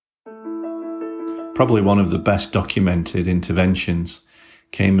Probably one of the best documented interventions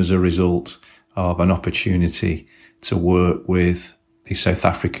came as a result of an opportunity to work with the South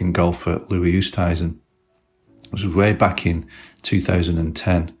African golfer Louis Oosthuizen. It was way back in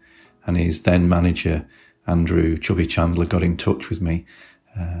 2010, and his then manager, Andrew Chubby Chandler, got in touch with me,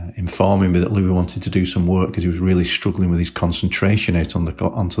 informing me that Louis wanted to do some work because he was really struggling with his concentration out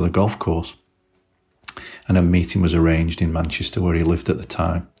onto the golf course. And a meeting was arranged in Manchester where he lived at the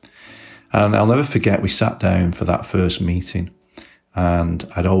time. And I'll never forget, we sat down for that first meeting, and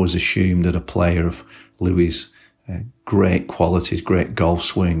I'd always assumed that a player of Louis' great qualities, great golf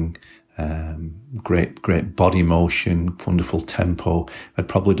swing, great body motion, wonderful tempo, had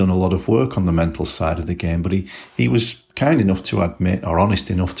probably done a lot of work on the mental side of the game, but he was kind enough to admit, or honest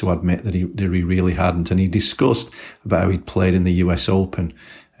enough to admit, that he really hadn't. And he discussed about how he'd played in the US Open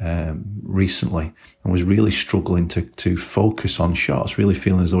recently and was really struggling to focus on shots, really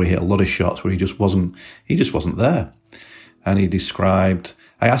feeling as though he hit a lot of shots where he just wasn't there. And he described,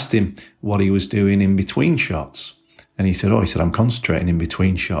 I asked him what he was doing in between shots. And he said, I'm concentrating in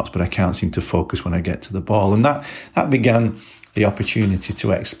between shots, but I can't seem to focus when I get to the ball. And that began the opportunity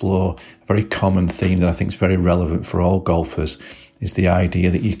to explore a very common theme that I think is very relevant for all golfers, is the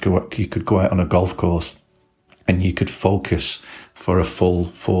idea that you could go out on a golf course and you could focus for a full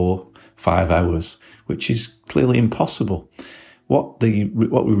 4-5 hours, which is clearly impossible. What we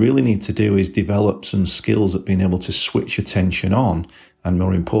really need to do is develop some skills at being able to switch attention on and,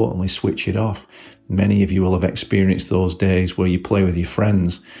 more importantly, switch it off. Many of you will have experienced those days where you play with your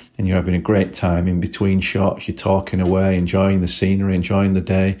friends and you're having a great time in between shots, you're talking away, enjoying the scenery, enjoying the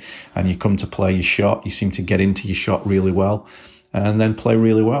day, and you come to play your shot, you seem to get into your shot really well and then play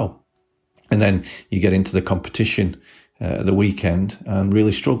really well. And then you get into the competition the weekend and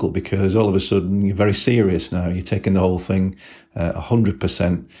really struggle because all of a sudden you're very serious now. You're taking the whole thing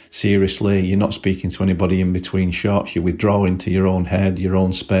 100% seriously. You're not speaking to anybody in between shots. You withdraw into your own head, your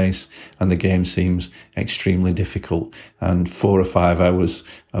own space, and the game seems extremely difficult. And 4 or 5 hours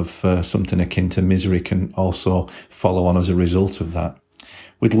of something akin to misery can also follow on as a result of that.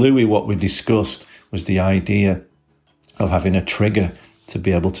 With Louis, what we discussed was the idea of having a trigger to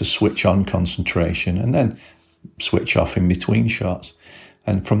be able to switch on concentration and then switch off in between shots.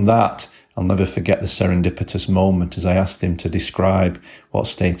 And from that, I'll never forget the serendipitous moment as I asked him to describe what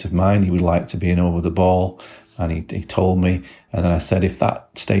state of mind he would like to be in over the ball. And he told me, and then I said, if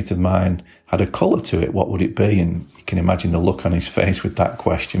that state of mind had a colour to it, what would it be? And you can imagine the look on his face with that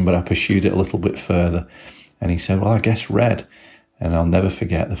question, but I pursued it a little bit further. And he said, well, I guess red. And I'll never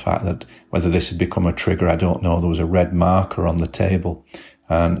forget the fact that whether this had become a trigger, I don't know, there was a red marker on the table.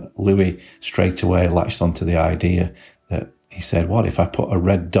 And Louis straight away latched onto the idea that he said, what if I put a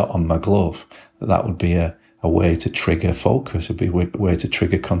red dot on my glove? That would be a way to trigger focus, would be a way to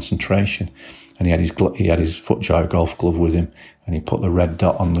trigger concentration. And he had his FootJoy golf glove with him, and he put the red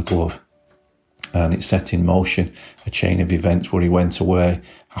dot on the glove. And it set in motion a chain of events where he went away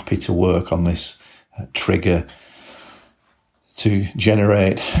happy to work on this trigger to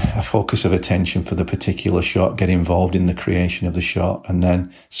generate a focus of attention for the particular shot, get involved in the creation of the shot, and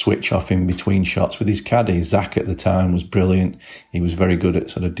then switch off in between shots with his caddy. Zach at the time was brilliant. He was very good at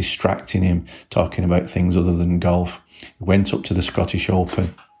sort of distracting him, talking about things other than golf. He went up to the Scottish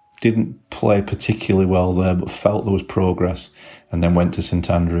Open, didn't play particularly well there, but felt there was progress, and then went to St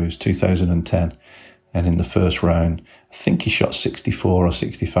Andrews, 2010. And in the first round, I think he shot 64 or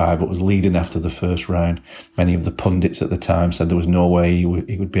 65, but was leading after the first round. Many of the pundits at the time said there was no way he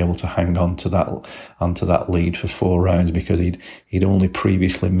would be able to hang on to that lead for 4 rounds because he'd only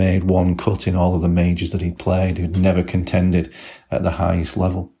previously made one cut in all of the majors that he'd played. He'd never contended at the highest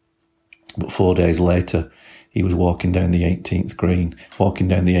level. But 4 days later, he was walking down the 18th green, walking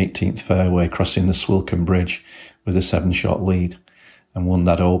down the 18th fairway, crossing the Swilcan Bridge with a 7-shot lead, and won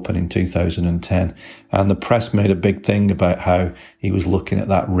that Open in 2010. And the press made a big thing about how he was looking at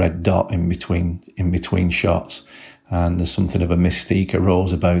that red dot in between shots. And there's something of a mystique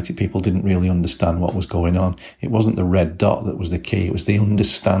arose about it. People didn't really understand what was going on. It wasn't the red dot that was the key. It was the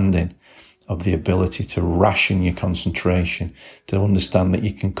understanding of the ability to ration your concentration, to understand that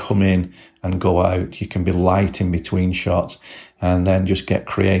you can come in and go out. You can be light in between shots and then just get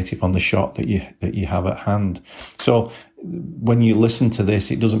creative on the shot that you have at hand. So when you listen to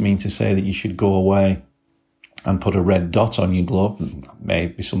this, it doesn't mean to say that you should go away and put a red dot on your glove.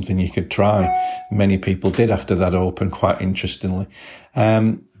 Maybe something you could try. Many people did after that Open, quite interestingly.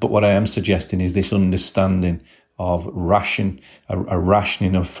 But what I am suggesting is this understanding of a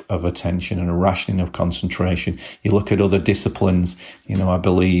rationing of attention and a rationing of concentration. You look at other disciplines, I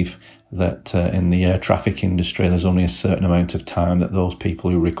believe that in the air traffic industry, there's only a certain amount of time that those people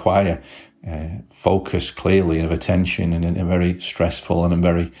who require focus clearly of attention, and in a very stressful and a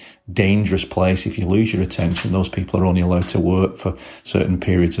very dangerous place, if you lose your attention, those people are only allowed to work for certain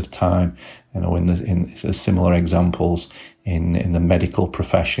periods of time. You know, in similar examples in the medical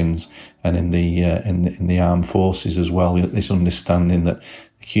professions and in the armed forces as well. This understanding that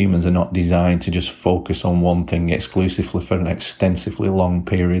humans are not designed to just focus on one thing exclusively for an extensively long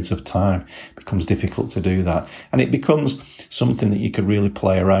periods of time. It becomes difficult to do that, and it becomes something that you could really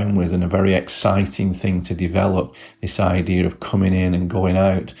play around with, and a very exciting thing to develop, this idea of coming in and going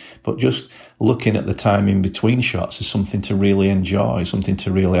out, but just looking at the time in between shots as something to really enjoy, something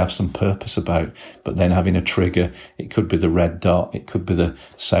to really have some purpose about, but then having a trigger. It could be the red dot, it could be the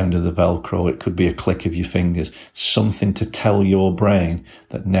sound of the Velcro, it could be a click of your fingers, something to tell your brain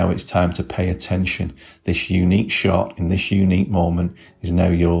that now it's time to pay attention. This unique shot in this unique moment is now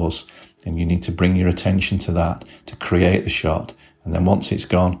yours, and you need to bring your attention to that to create the shot. And then once it's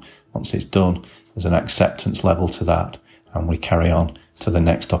gone, once it's done, there's an acceptance level to that, and we carry on to the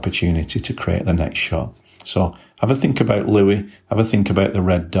next opportunity to create the next shot. So have a think about Louis, have a think about the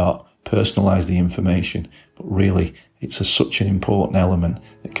red dot, personalise the information, but really it's such an important element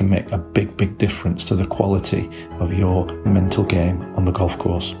that can make a big, big difference to the quality of your mental game on the golf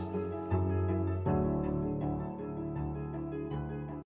course.